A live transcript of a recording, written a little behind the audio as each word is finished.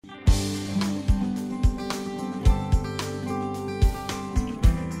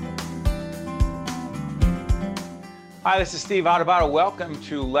Hi, this is Steve Adubato. Welcome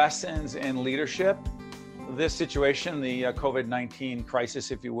to Lessons in Leadership. This situation, the COVID-19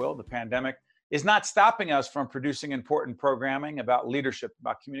 crisis, if you will, the pandemic, is not stopping us from producing important programming about leadership,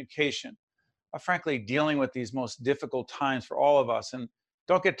 about communication, frankly, dealing with these most difficult times for all of us. And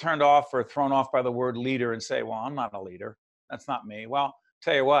don't get turned off or thrown off by the word leader and say, well, I'm not a leader. That's not me. Well,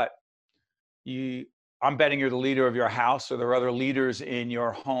 tell you what, I'm betting you're the leader of your house, or there are other leaders in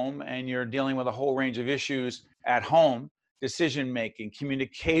your home, and you're dealing with a whole range of issues at home: decision making,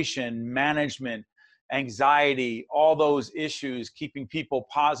 communication, management, anxiety, all those issues, keeping people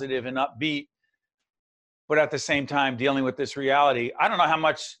positive and upbeat, but at the same time dealing with this reality. I don't know how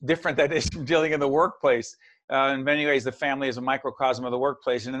much different that is from dealing in the workplace. In many ways, the family is a microcosm of the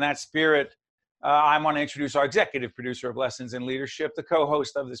workplace. And in that spirit, I want to introduce our executive producer of Lessons in Leadership, the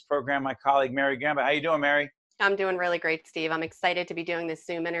co-host of this program, my colleague, Mary Gamba. How you doing, Mary? I'm doing really great, Steve. I'm excited to be doing this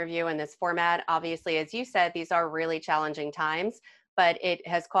Zoom interview in this format. Obviously, as you said, these are really challenging times, but it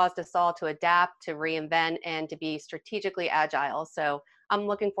has caused us all to adapt, to reinvent, and to be strategically agile. So I'm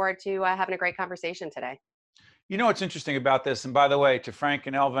looking forward to having a great conversation today. You know what's interesting about this, and by the way, to Frank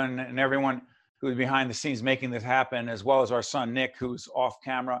and Elvin and everyone who's behind the scenes making this happen, as well as our son Nick, who's off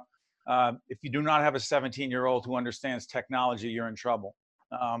camera, if you do not have a 17-year-old who understands technology, you're in trouble.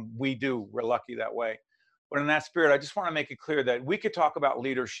 We do. We're lucky that way. But in that spirit, I just want to make it clear that we could talk about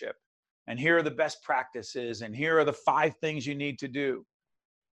leadership, and here are the best practices, and here are the 5 things you need to do.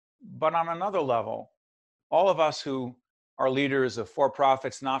 But on another level, all of us who are leaders of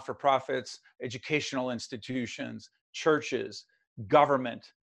for-profits, not-for-profits, educational institutions, churches,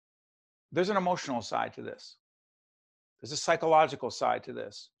 government, there's an emotional side to this. There's a psychological side to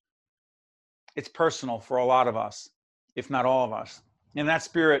this. It's personal for a lot of us, if not all of us. In that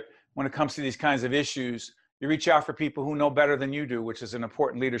spirit, when it comes to these kinds of issues, you reach out for people who know better than you do, which is an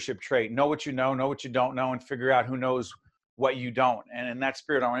important leadership trait. Know what you know what you don't know, and figure out who knows what you don't. And in that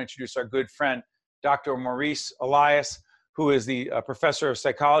spirit, I want to introduce our good friend, Dr. Maurice Elias, who is the professor of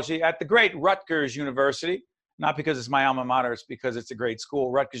psychology at the great Rutgers University. Not because it's my alma mater, it's because it's a great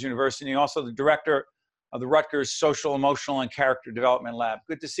school, Rutgers University. And also the director of the Rutgers Social, Emotional, and Character Development Lab.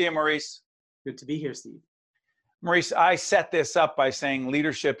 Good to see you, Maurice. Good to be here, Steve. Maurice, I set this up by saying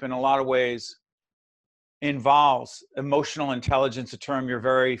leadership in a lot of ways involves emotional intelligence, a term you're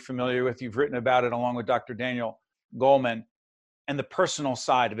very familiar with. You've written about it along with Dr. Daniel Goleman, and the personal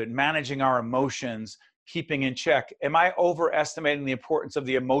side of it, managing our emotions, keeping in check. Am I overestimating the importance of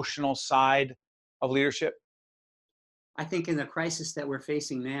the emotional side of leadership? I think in the crisis that we're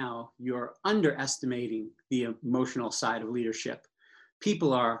facing now, you're underestimating the emotional side of leadership.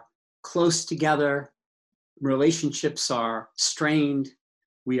 People are close together, relationships are strained.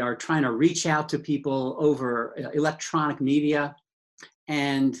 We are trying to reach out to people over electronic media,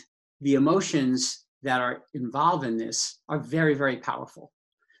 and the emotions that are involved in this are very, very powerful.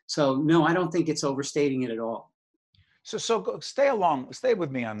 So no, I don't think it's overstating it at all. So stay with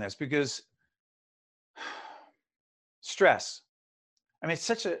me on this, because stress. I mean, it's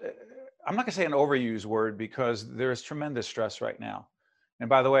such I'm not gonna say an overused word, because there is tremendous stress right now. And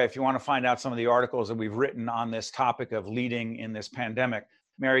by the way, if you want to find out some of the articles that we've written on this topic of leading in this pandemic,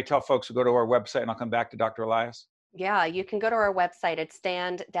 Mary, tell folks to go to our website, and I'll come back to Dr. Elias. Yeah, you can go to our website at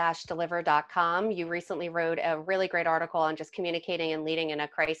stand-deliver.com. You recently wrote a really great article on just communicating and leading in a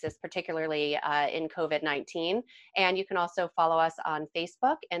crisis, particularly in COVID-19. And you can also follow us on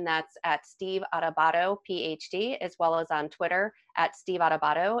Facebook, and that's at Steve Adubato, PhD, as well as on Twitter at Steve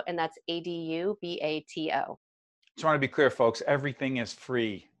Adubato, and that's Adubato. Just want to be clear, folks, everything is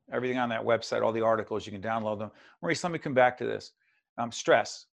free. Everything on that website, all the articles, you can download them. Maurice, let me come back to this.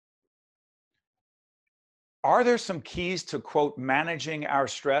 Stress. Are there some keys to, quote, managing our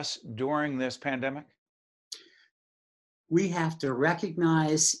stress during this pandemic? We have to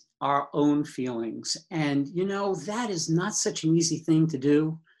recognize our own feelings. And, that is not such an easy thing to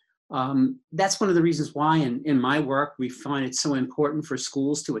do. That's one of the reasons why in my work, we find it so important for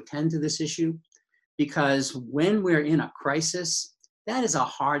schools to attend to this issue, because when we're in a crisis, that is a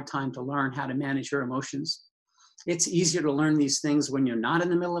hard time to learn how to manage your emotions. It's easier to learn these things when you're not in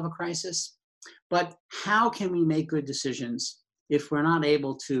the middle of a crisis. But how can we make good decisions if we're not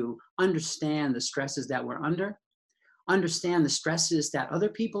able to understand the stresses that we're under, understand the stresses that other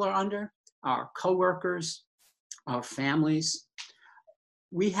people are under, our coworkers, our families?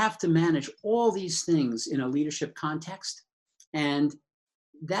 We have to manage all these things in a leadership context. And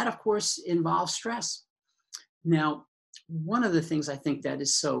that, of course, involves stress. Now, one of the things I think that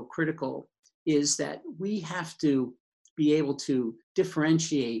is so critical is that we have to be able to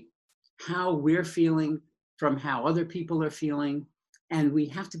differentiate how we're feeling from how other people are feeling, And we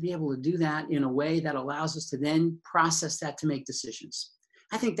have to be able to do that in a way that allows us to then process that to make decisions.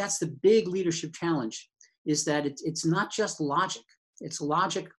 I think that's the big leadership challenge, is that it's not just logic. It's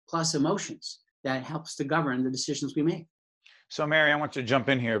logic plus emotions that helps to govern the decisions we make. So Mary, I want to jump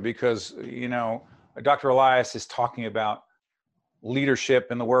in here because, Dr. Elias is talking about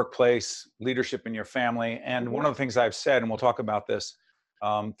leadership in the workplace, leadership in your family. And one of the things I've said, and we'll talk about this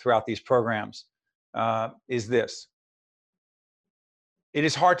throughout these programs, is this. It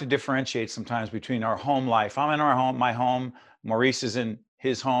is hard to differentiate sometimes between our home life. I'm in my home, Maurice is in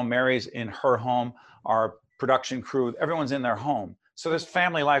his home, Mary's in her home, our production crew, everyone's in their home. So there's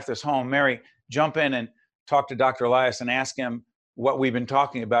family life, there's home. Mary, jump in and talk to Dr. Elias and ask him what we've been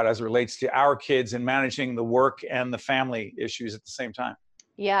talking about as it relates to our kids and managing the work and the family issues at the same time.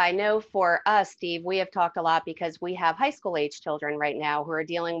 Yeah, I know for us, Steve, we have talked a lot because we have high school age children right now who are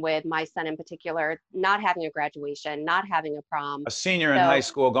dealing with, my son in particular, not having a graduation, not having a prom. A senior in high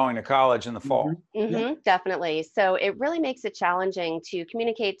school going to college in the fall. Definitely. So it really makes it challenging to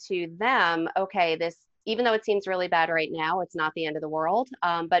communicate to them, okay, this, even though it seems really bad right now, it's not the end of the world.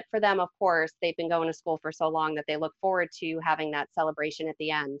 But for them, of course, they've been going to school for so long that they look forward to having that celebration at the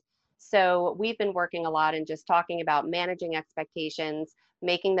end. So we've been working a lot and just talking about managing expectations,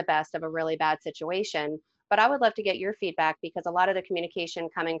 making the best of a really bad situation. But I would love to get your feedback, because a lot of the communication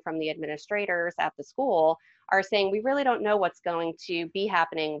coming from the administrators at the school are saying, we really don't know what's going to be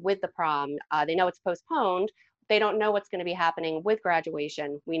happening with the prom. They know it's postponed. They don't know what's going to be happening with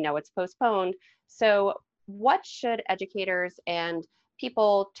graduation. We know it's postponed. So what should educators and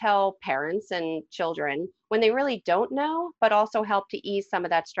people tell parents and children when they really don't know, but also help to ease some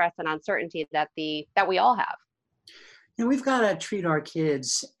of that stress and uncertainty that we all have? We've got to treat our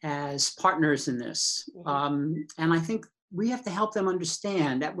kids as partners in this. And I think we have to help them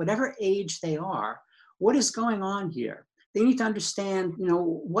understand that whatever age they are, what is going on here? They need to understand,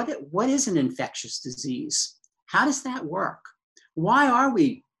 what is an infectious disease? How does that work? Why are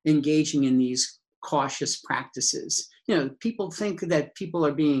we engaging in these cautious practices? People think that people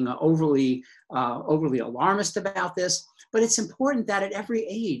are being overly alarmist about this, but it's important that at every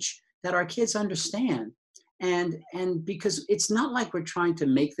age that our kids understand. And because it's not like we're trying to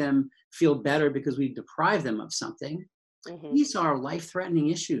make them feel better because we deprive them of something. These are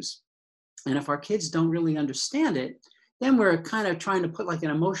life-threatening issues. And if our kids don't really understand it, then we're kind of trying to put like an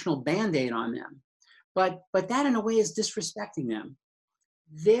emotional Band-Aid on them. But that in a way is disrespecting them.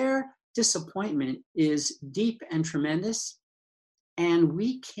 Their disappointment is deep and tremendous, and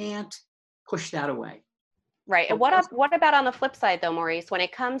we can't push that away. Right. And what about on the flip side, though, Maurice, when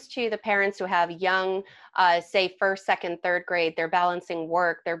it comes to the parents who have young, say, first, second, third grade, they're balancing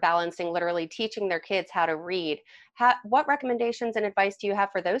work, they're balancing literally teaching their kids how to read. What recommendations and advice do you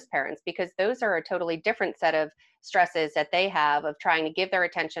have for those parents? Because those are a totally different set of stresses that they have of trying to give their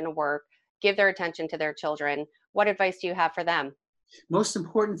attention to work, give their attention to their children. What advice do you have for them? Most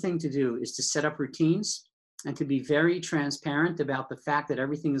important thing to do is to set up routines and to be very transparent about the fact that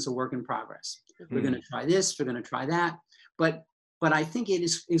everything is a work in progress. We're going to try this, we're going to try that. But I think it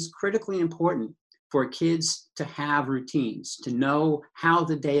is critically important for kids to have routines, to know how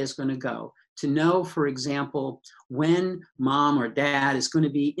the day is going to go, to know, for example, when mom or dad is going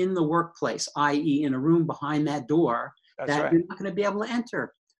to be in the workplace, i.e. in a room behind that door that you're not going to be able to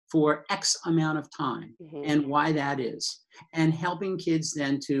enter for X amount of time, and why that is. And helping kids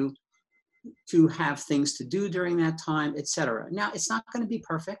then to have things to do during that time, etc. Now, it's not going to be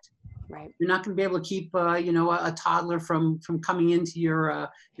perfect. Right. You're not going to be able to keep, a toddler from coming into your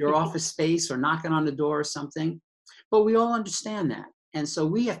office space or knocking on the door or something. But we all understand that. And so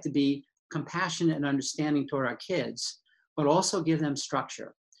we have to be compassionate and understanding toward our kids, but also give them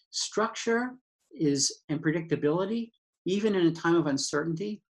structure. Structure and predictability, even in a time of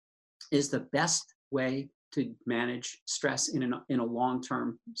uncertainty, is the best way to manage stress in a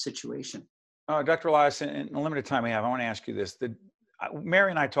long-term situation. Dr. Elias, in the limited time we have, I want to ask you this. Mary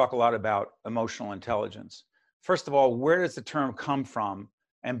and I talk a lot about emotional intelligence. First of all, where does the term come from?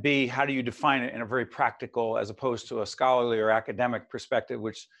 And B, how do you define it in a very practical, as opposed to a scholarly or academic perspective,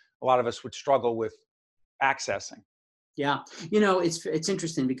 which a lot of us would struggle with accessing? Yeah, it's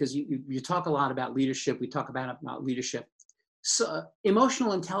interesting because you talk a lot about leadership. We talk about leadership. So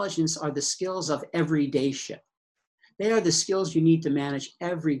emotional intelligence are the skills of everydayship. They are the skills you need to manage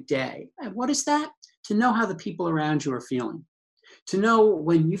every day. And what is that? To know how the people around you are feeling. To know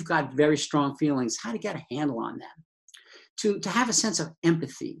when you've got very strong feelings, how to get a handle on them. To have a sense of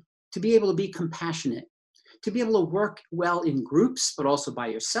empathy. To be able to be compassionate. To be able to work well in groups, but also by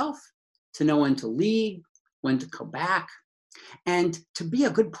yourself. To know when to lead, when to go back. And to be a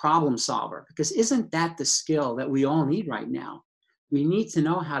good problem solver, because isn't that the skill that we all need right now? We need to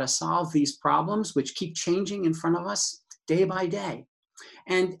know how to solve these problems, which keep changing in front of us day by day.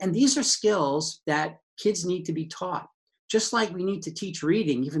 And these are skills that kids need to be taught. Just like we need to teach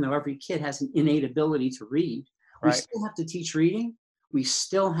reading, even though every kid has an innate ability to read, we Right. still have to teach reading. We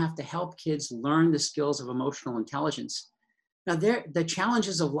still have to help kids learn the skills of emotional intelligence. Now, the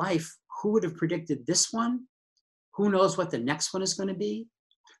challenges of life, who would have predicted this one? Who knows what the next one is going to be?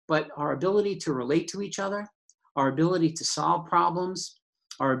 But our ability to relate to each other, our ability to solve problems,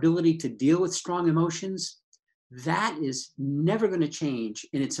 our ability to deal with strong emotions, that is never going to change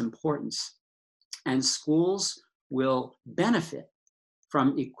in its importance. And schools will benefit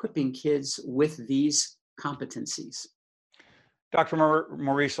from equipping kids with these competencies. Dr.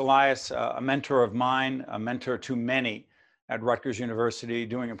 Maurice Elias, a mentor of mine, a mentor to many at Rutgers University,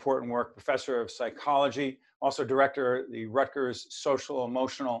 doing important work, professor of psychology, also director of the Rutgers Social,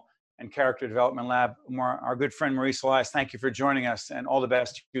 Emotional, and Character Development Lab. Our good friend Maurice Elias, thank you for joining us, and all the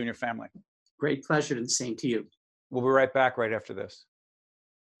best to you and your family. Great pleasure, and the same to you. We'll be right back right after this.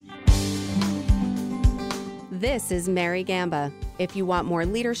 This is Mary Gamba. If you want more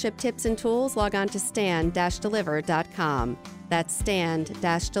leadership tips and tools, log on to stand-deliver.com. That's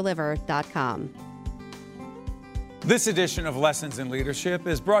stand-deliver.com. This edition of Lessons in Leadership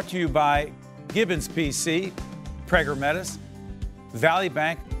is brought to you by Gibbons PC, Prager Metis, Valley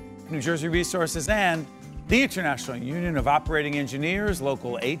Bank, New Jersey Resources, and the International Union of Operating Engineers,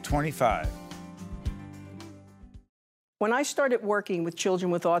 Local 825. When I started working with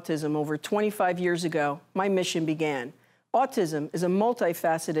children with autism over 25 years ago, my mission began. Autism is a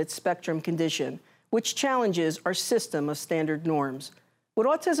multifaceted spectrum condition which challenges our system of standard norms. What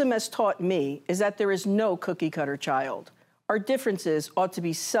autism has taught me is that there is no cookie-cutter child. Our differences ought to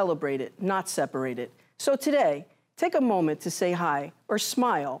be celebrated, not separated. So today, take a moment to say hi or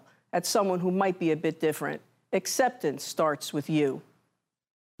smile at someone who might be a bit different. Acceptance starts with you.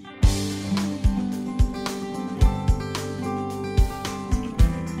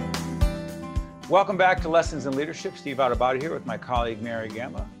 Welcome back to Lessons in Leadership. Steve Addabado here with my colleague Mary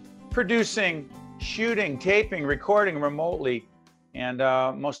Gamba, producing, shooting, taping, recording remotely, and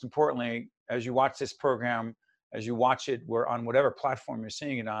most importantly, as you watch this program, as you watch it, we're on whatever platform you're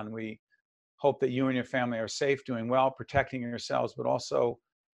seeing it on. We hope that you and your family are safe, doing well, protecting yourselves, but also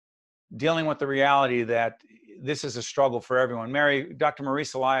dealing with the reality that this is a struggle for everyone. Mary, Dr.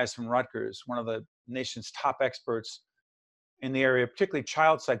 Maurice Elias from Rutgers, one of the nation's top experts in the area, particularly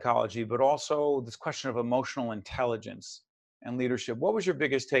child psychology, but also this question of emotional intelligence and leadership. What was your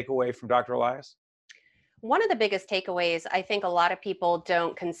biggest takeaway from Dr. Elias? One of the biggest takeaways I think a lot of people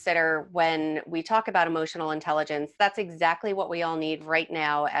don't consider when we talk about emotional intelligence, that's exactly what we all need right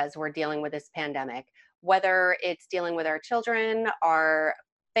now as we're dealing with this pandemic. Whether it's dealing with our children, our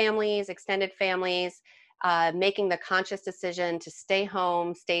families, extended families, making the conscious decision to stay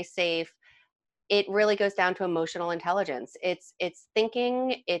home, stay safe, it really goes down to emotional intelligence. It's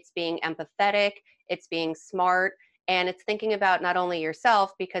thinking, it's being empathetic, it's being smart, and it's thinking about not only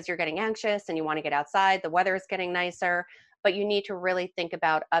yourself because you're getting anxious and you want to get outside, the weather is getting nicer, but you need to really think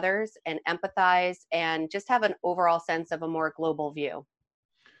about others and empathize and just have an overall sense of a more global view.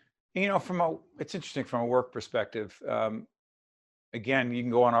 You know, it's interesting from a work perspective. Again, you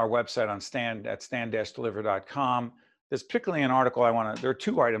can go on our website on stand-deliver.com. There's particularly an article there are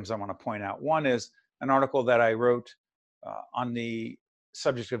two items I want to point out. One is an article that I wrote on the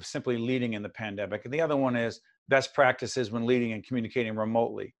subject of simply leading in the pandemic. And the other one is best practices when leading and communicating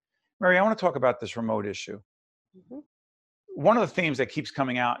remotely. Mary, I want to talk about this remote issue. Mm-hmm. One of the themes that keeps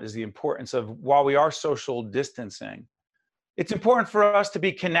coming out is the importance of, while we are social distancing, it's important for us to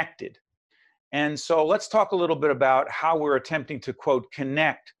be connected. And so let's talk a little bit about how we're attempting to, quote,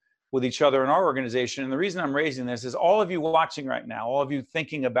 connect with each other in our organization. And the reason I'm raising this is all of you watching right now, all of you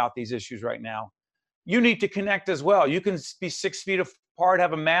thinking about these issues right now, you need to connect as well. You can be 6 feet apart,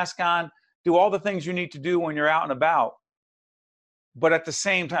 have a mask on, do all the things you need to do when you're out and about. But at the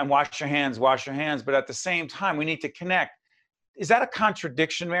same time, wash your hands, but at the same time, we need to connect. Is that a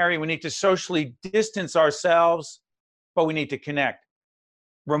contradiction, Mary? We need to socially distance ourselves, but we need to connect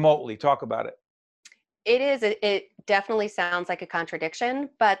remotely. Talk about it. It is. It definitely sounds like a contradiction,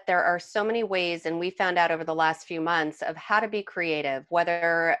 but there are so many ways, and we found out over the last few months of how to be creative,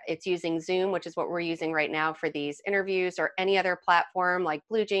 whether it's using Zoom, which is what we're using right now for these interviews, or any other platform like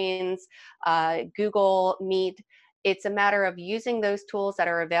BlueJeans, Google Meet. It's a matter of using those tools that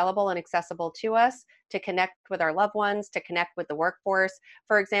are available and accessible to us to connect with our loved ones, to connect with the workforce.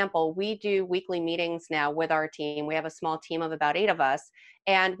 For example, we do weekly meetings now with our team. We have a small team of about 8 of us,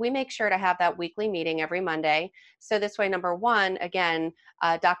 and we make sure to have that weekly meeting every Monday. So this way, number one, again,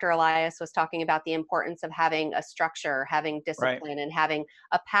 Dr. Elias was talking about the importance of having a structure, having Right. discipline, and having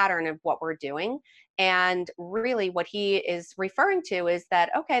a pattern of what we're doing. And really, what he is referring to is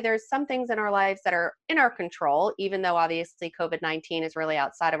that, okay, there's some things in our lives that are in our control, even though obviously COVID-19 is really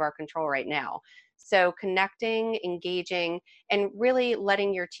outside of our control right now. So, connecting, engaging, and really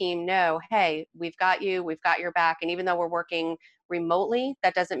letting your team know, hey, we've got you, we've got your back. And even though we're working remotely,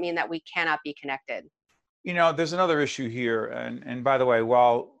 that doesn't mean that we cannot be connected. There's another issue here. And by the way,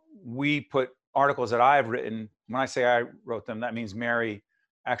 while we put articles that I've written, when I say I wrote them, that means Mary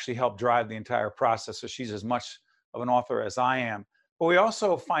actually helped drive the entire process. So she's as much of an author as I am. But we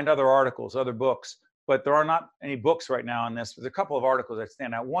also find other articles, other books, but there are not any books right now on this. There's a couple of articles that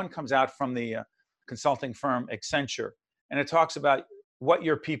stand out. One comes out from the consulting firm Accenture, and it talks about what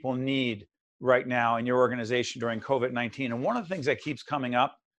your people need right now in your organization during COVID-19. And one of the things that keeps coming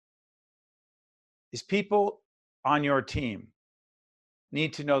up is people on your team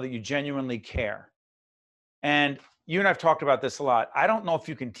need to know that you genuinely care. And you and I've talked about this a lot. I don't know if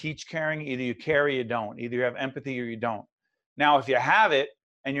you can teach caring. Either you care or you don't. Either you have empathy or you don't. Now, if you have it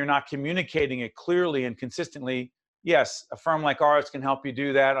and you're not communicating it clearly and consistently, yes, a firm like ours can help you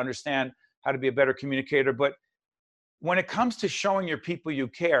do that, understand how to be a better communicator. But when it comes to showing your people you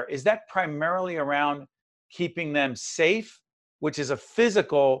care, is that primarily around keeping them safe, which is a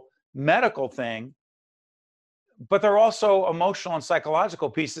physical, medical thing, but there are also emotional and psychological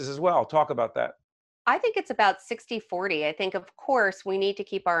pieces as well? Talk about that. I think it's about 60-40. I think, of course, we need to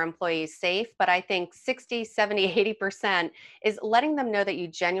keep our employees safe, but I think 60, 70, 80% is letting them know that you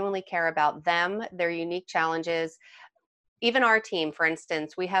genuinely care about them, their unique challenges. Even our team, for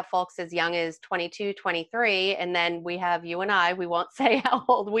instance, we have folks as young as 22, 23, and then we have you and I, we won't say how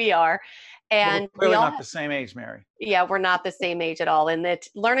old we are. Well, we're And we clearly all not the same age, Mary. yeah, we're not the same age at all. And that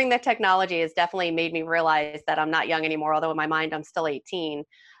learning the technology has definitely made me realize that I'm not young anymore, although in my mind I'm still 18.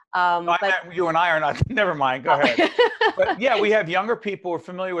 No, I But meant you and I are not. Never mind. Go ahead. But yeah, we have younger people who are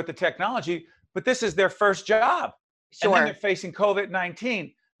familiar with the technology, but this is their first job. And then they're sure. facing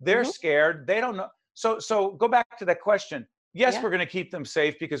COVID-19. They're Mhm. scared. They don't know. So go back to that question. Yes, Yeah. we're going to keep them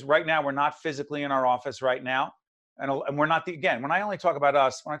safe because right now we're not physically in our office right now. And we're not again, when I only talk about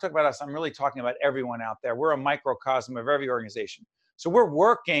us, when I talk about us, I'm really talking about everyone out there. We're a microcosm of every organization. So we're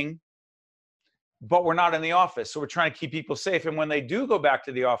working, but we're not in the office. So we're trying to keep people safe. And when they do go back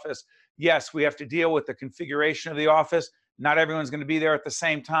to the office, yes, we have to deal with the configuration of the office. Not everyone's going to be there at the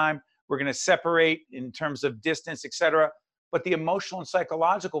same time. We're going to separate in terms of distance, et cetera. But the emotional and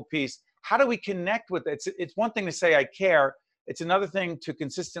psychological piece, how do we connect with it? It's one thing to say I care. It's another thing to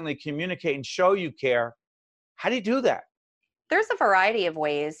consistently communicate and show you care. How do you do that? There's a variety of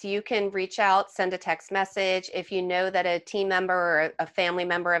ways. You can reach out, send a text message. If you know that a team member or a family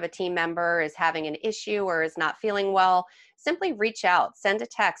member of a team member is having an issue or is not feeling well, simply reach out, send a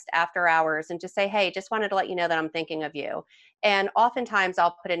text after hours and just say, hey, just wanted to let you know that I'm thinking of you. And oftentimes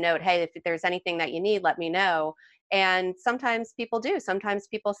I'll put a note, hey, if there's anything that you need, let me know. And sometimes people do. Sometimes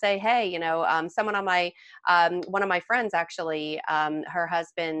people say, hey, someone on my one of my friends actually, her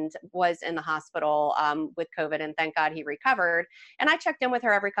husband was in the hospital with COVID, and thank God he recovered. And I checked in with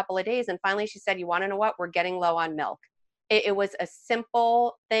her every couple of days, and finally she said, "You want to know what? We're getting low on milk." It was a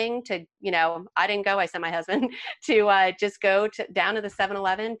simple thing to, I didn't go. I sent my husband to just go down to the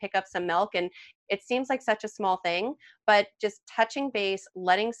 7-Eleven, pick up some milk, and it seems like such a small thing, but just touching base,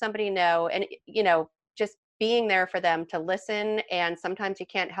 letting somebody know, and just being there for them to listen. And sometimes you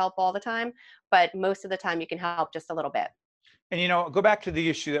can't help all the time, but most of the time you can help just a little bit. And go back to the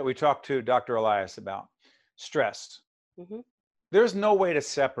issue that we talked to Dr. Elias about, stress. Hmm. There's no way to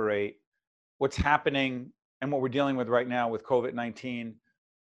separate what's happening and what we're dealing with right now with COVID-19,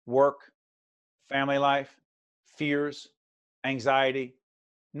 work, family life, fears, anxiety.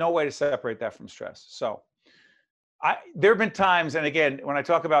 No way to separate that from stress. So there have been times, and again, when I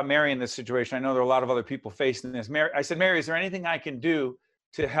talk about Mary in this situation, I know there are a lot of other people facing this. Mary, I said, Mary, is there anything I can do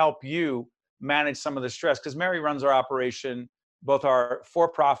to help you manage some of the stress? Because Mary runs our operation, both our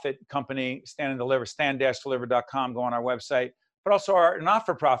for-profit company, Stand and Deliver, stand-deliver.com, go on our website, but also our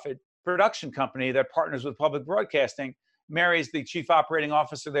not-for-profit production company that partners with public broadcasting. Mary's the chief operating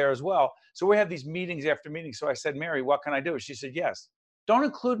officer there as well. So we have these meetings after meetings. So I said, Mary, what can I do? She said, yes. Don't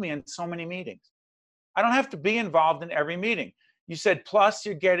include me in so many meetings. I don't have to be involved in every meeting. You said, plus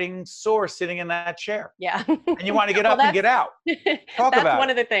you're getting sore sitting in that chair Yeah. and you want to get Well, up and get out. Talk that's about one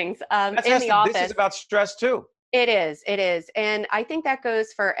it. of the things This in the is office. about stress too. It is. It is. And I think that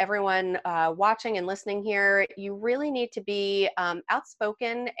goes for everyone watching and listening here. You really need to be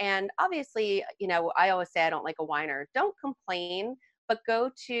outspoken. And obviously, I always say I don't like a whiner. Don't complain, but go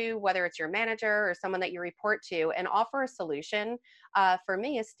to whether it's your manager or someone that you report to and offer a solution. For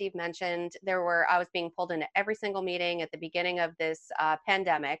me, as Steve mentioned, I was being pulled into every single meeting at the beginning of this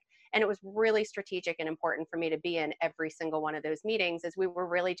pandemic. And it was really strategic and important for me to be in every single one of those meetings, as we were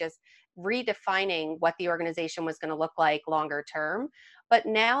really just redefining what the organization was going to look like longer term. But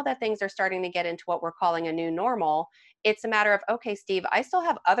now that things are starting to get into what we're calling a new normal, it's a matter of, okay, Steve, I still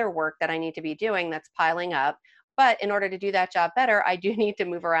have other work that I need to be doing that's piling up. But in order to do that job better, I do need to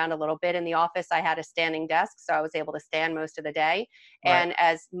move around a little bit. In the office, I had a standing desk, so I was able to stand most of the day. Right. And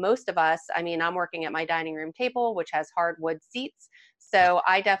as most of us, I mean, I'm working at my dining room table, which has hardwood seats. So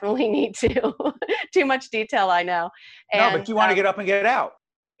I definitely need to, too much detail, I know. No, but And you want to get up and get out.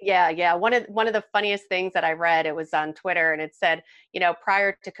 yeah. One of the funniest things that I read, it was on Twitter, and it said,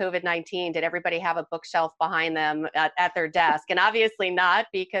 prior to COVID-19, did everybody have a bookshelf behind them at their desk? And obviously not,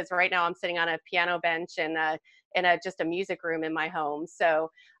 because right now I'm sitting on a piano bench in just a music room in my home.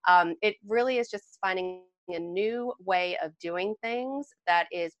 So it really is just finding a new way of doing things that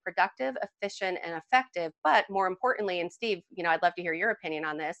is productive, efficient, and effective. But more importantly, and Steve, I'd love to hear your opinion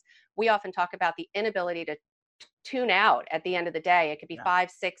on this. We often talk about the inability to tune out at the end of the day. It could be Yeah.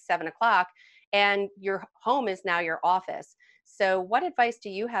 5, 6, 7 o'clock, and your home is now your office. So, what advice do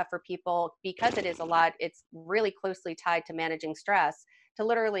you have for people? Because it is a lot, it's really closely tied to managing stress, to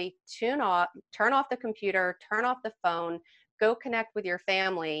literally turn off the computer, turn off the phone, go connect with your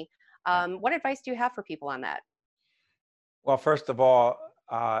family. Yeah. What advice do you have for people on that? Well, first of all,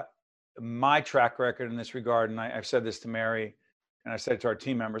 my track record in this regard, and I've said this to Mary, and I've said it to our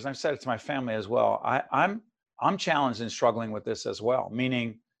team members, and I've said it to my family as well. I'm challenged and struggling with this as well.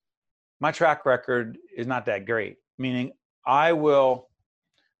 Meaning, my track record is not that great. Meaning, I will,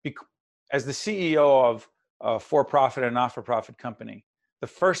 as the CEO of a for-profit and not-for-profit company, the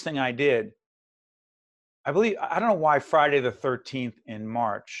first thing I did, I don't know why Friday the 13th in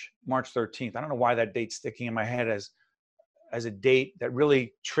March 13th. I don't know why that date's sticking in my head as a date that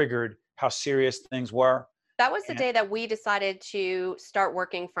really triggered how serious things were. That was the And day that we decided to start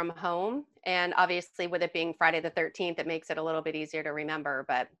working from home. And obviously, with it being Friday the 13th, it makes it a little bit easier to remember.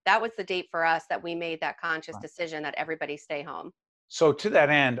 But that was the date for us that we made that conscious decision that everybody stay home. so to that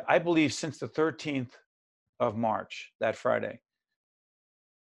end, I believe since the 13th of March, that Friday,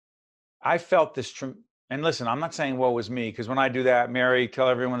 I felt this. And listen, I'm not saying woe was me, because when I do that, Mary, tell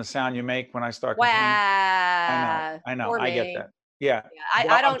everyone the sound you make when I start complaining. Wow. I know, For I get me. that. Yeah. Yeah, I,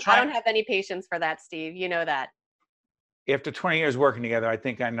 Well, I I'm don't I trying. don't have any patience for that, Steve. You know that. After 20 years working together, I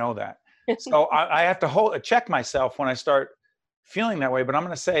think I know that. So I have to check myself when I start feeling that way. But I'm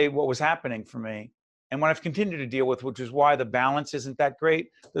going to say what was happening for me and what I've continued to deal with, which is why the balance isn't that great.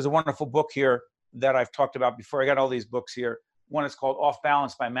 There's a wonderful book here that I've talked about before. I got all these books here. One is called Off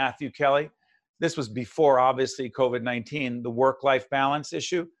Balance by Matthew Kelly. This was before, obviously, COVID-19, the work-life balance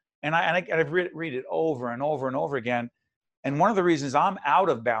issue. And I've read it over and over and over again. And one of the reasons I'm out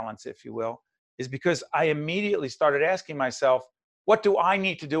of balance, if you will, is because I immediately started asking myself, what do I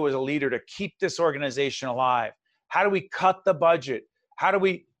need to do as a leader to keep this organization alive? How do we cut the budget?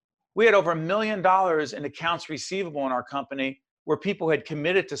 We had over $1 million in accounts receivable in our company, where people had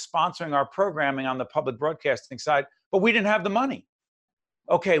committed to sponsoring our programming on the public broadcasting side, but we didn't have the money.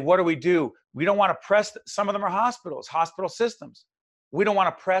 Okay, what do? We don't want to press, some of them are hospitals, hospital systems. We don't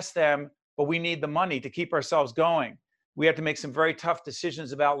want to press them, but we need the money to keep ourselves going. We had to make some very tough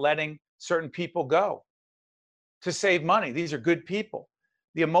decisions about letting certain people go to save money. These are good people.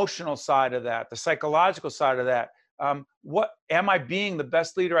 The emotional side of that, the psychological side of that. What am I being the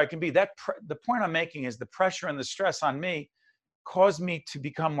best leader I can be? The point I'm making is the pressure and the stress on me caused me to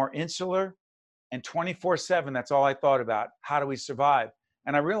become more insular, and 24/7, that's all I thought about. How do we survive?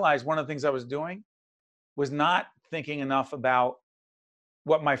 And I realized one of the things I was doing was not thinking enough about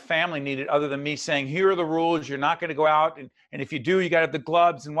what my family needed, other than me saying, here are the rules. You're not going to go out. And if you do, you got to have the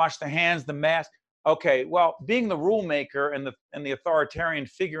gloves and wash the hands, the mask. Okay, well, being the rule maker and the authoritarian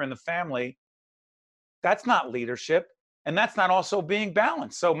figure in the family, that's not leadership. And that's not also being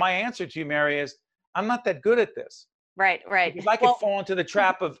balanced. So my answer to you, Mary, is I'm not that good at this. Right. Because I could fall into the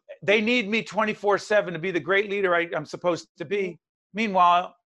trap of, they need me 24/7 to be the great leader I'm supposed to be.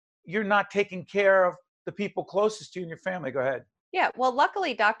 Meanwhile, you're not taking care of the people closest to you in your family. Go ahead. Yeah, well,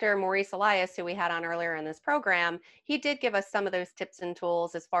 luckily, Dr. Maurice Elias, who we had on earlier in this program, he did give us some of those tips and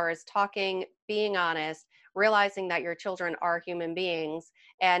tools as far as talking, being honest, realizing that your children are human beings,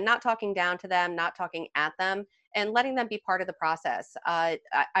 and not talking down to them, not talking at them, and letting them be part of the process.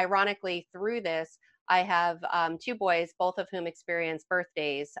 Ironically, through this, I have 2 boys, both of whom experienced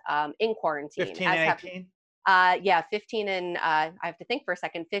birthdays in quarantine. 15 and 18? Yeah, 15 and I have to think for a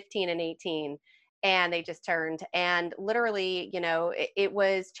second, 15 and 18. And they just turned. And literally, it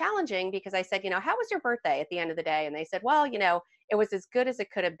was challenging because I said, how was your birthday at the end of the day? And they said, well, it was as good as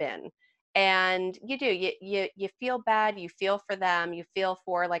it could have been. And you feel bad, you feel for them, you feel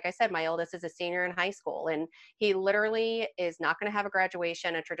for, like I said, my oldest is a senior in high school, and he literally is not going to have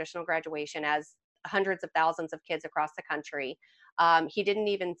a traditional graduation, as hundreds of thousands of kids across the country. He didn't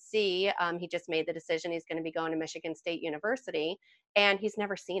even see, he just made the decision he's going to be going to Michigan State University, and he's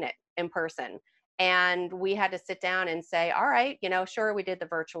never seen it in person. And we had to sit down and say, all right, sure, we did the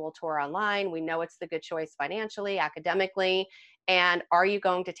virtual tour online. We know it's the good choice financially, academically. And are you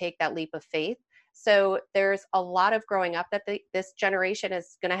going to take that leap of faith? So there's a lot of growing up that this generation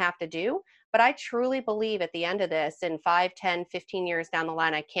is going to have to do. But I truly believe at the end of this, in 5, 10, 15 years down the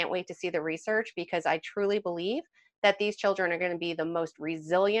line, I can't wait to see the research, because I truly believe that these children are going to be the most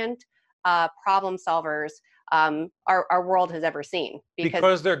resilient problem solvers our world has ever seen.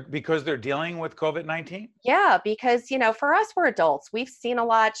 Because they're dealing with COVID-19? Yeah, because, for us, we're adults. We've seen a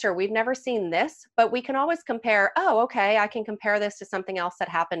lot. Sure, we've never seen this, but we can always compare. Oh, okay, I can compare this to something else that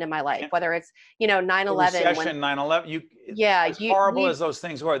happened in my life, whether it's, 9/11. Recession, 9/11. Yeah, as horrible as those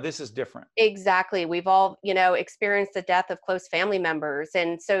things were, this is different. Exactly. We've all, experienced the death of close family members.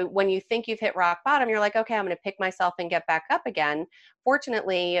 And so when you think you've hit rock bottom, you're like, okay, I'm going to pick myself and get back up again.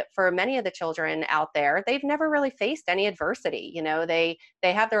 Fortunately, for many of the children out there, they've never really faced any adversity. They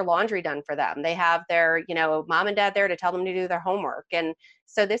have their laundry done for them. They have their, mom and dad there to tell them to do their homework. And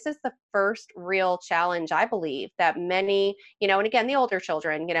so this is the first real challenge, I believe, that many, and again, the older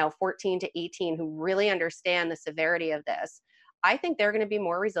children, 14 to 18, who really understand the severity of this, I think they're going to be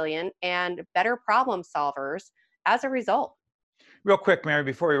more resilient and better problem solvers as a result. Real quick, Mary,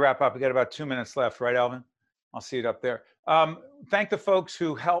 before we wrap up, we got about 2 minutes left, right, Elvin? I'll see it up there. Thank the folks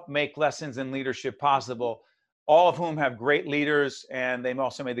who helped make Lessons in Leadership possible, all of whom have great leaders, and they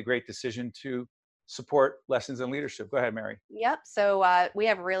also made the great decision to support Lessons in Leadership. Go ahead, Mary. Yep. So we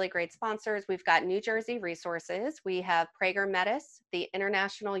have really great sponsors. We've got New Jersey Resources. We have Prager Metis, the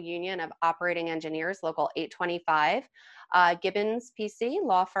International Union of Operating Engineers, Local 825, Gibbons PC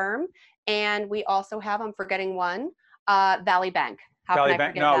Law Firm, and we also have, I'm forgetting one, Valley Bank. Valley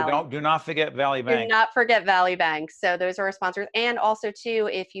Bank. No, do not forget Valley Bank. Do not forget Valley Bank. So those are our sponsors. And also, too,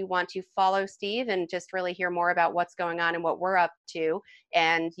 if you want to follow Steve and just really hear more about what's going on and what we're up to,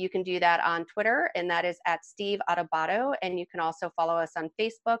 and you can do that on Twitter, and that is at Steve Adubato. And you can also follow us on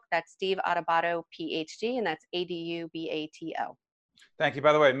Facebook. That's Steve Adubato, PhD, and that's Adubato. Thank you.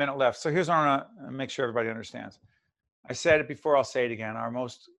 By the way, a minute left. So here's what I want to make sure everybody understands. I said it before, I'll say it again. Our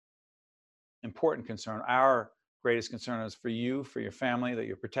most important concern, our greatest concern, is for you, for your family, that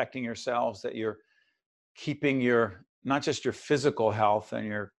you're protecting yourselves, that you're keeping not just your physical health and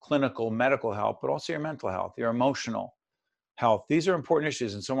your clinical medical health, but also your mental health, your emotional health. These are important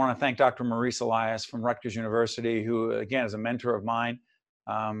issues. And so I want to thank Dr. Maurice Elias from Rutgers University, who, again, is a mentor of mine.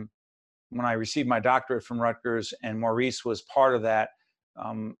 When I received my doctorate from Rutgers and Maurice was part of that,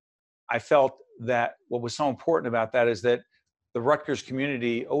 I felt that what was so important about that is that the Rutgers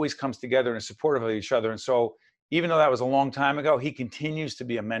community always comes together and is supportive of each other. And so even though that was a long time ago, he continues to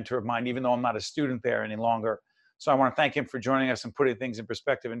be a mentor of mine, even though I'm not a student there any longer. So I want to thank him for joining us and putting things in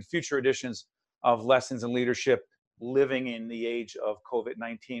perspective. In future editions of Lessons in Leadership, living in the age of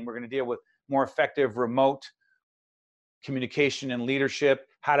COVID-19, we're going to deal with more effective remote communication and leadership,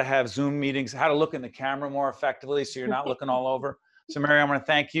 how to have Zoom meetings, how to look in the camera more effectively so you're not looking all over. So Mary, I want to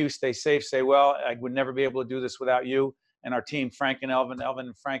thank you. Stay safe, stay well. I would never be able to do this without you and our team, Frank and Elvin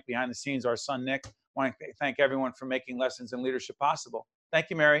and Frank behind the scenes, our son, Nick. I want to thank everyone for making Lessons in Leadership possible. Thank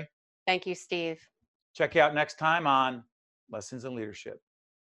you, Mary. Thank you, Steve. Check you out next time on Lessons in Leadership.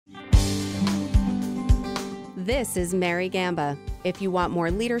 This is Mary Gamba. If you want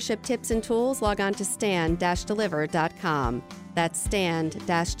more leadership tips and tools, log on to stand-deliver.com. That's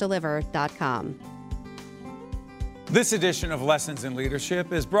stand-deliver.com. This edition of Lessons in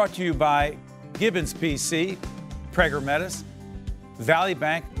Leadership is brought to you by Gibbons PC, Prager Metis, Valley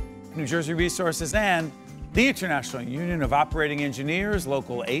Bank, New Jersey Resources, and the International Union of Operating Engineers,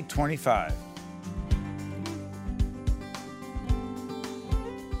 Local 825.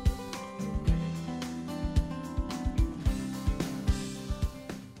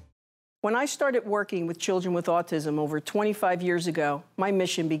 When I started working with children with autism over 25 years ago, my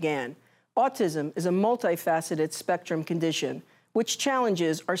mission began. Autism is a multifaceted spectrum condition which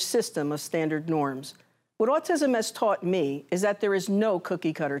challenges our system of standard norms. What autism has taught me is that there is no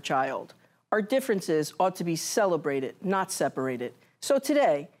cookie-cutter child. Our differences ought to be celebrated, not separated. So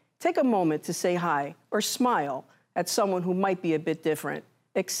today, Take a moment to say hi or smile at someone who might be a bit different.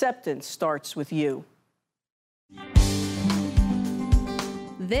 Acceptance starts with you.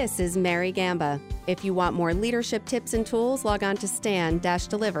 This is Mary Gamba. If you want more leadership tips and tools, log on to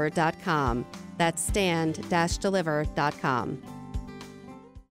stand-deliver.com. That's stand-deliver.com.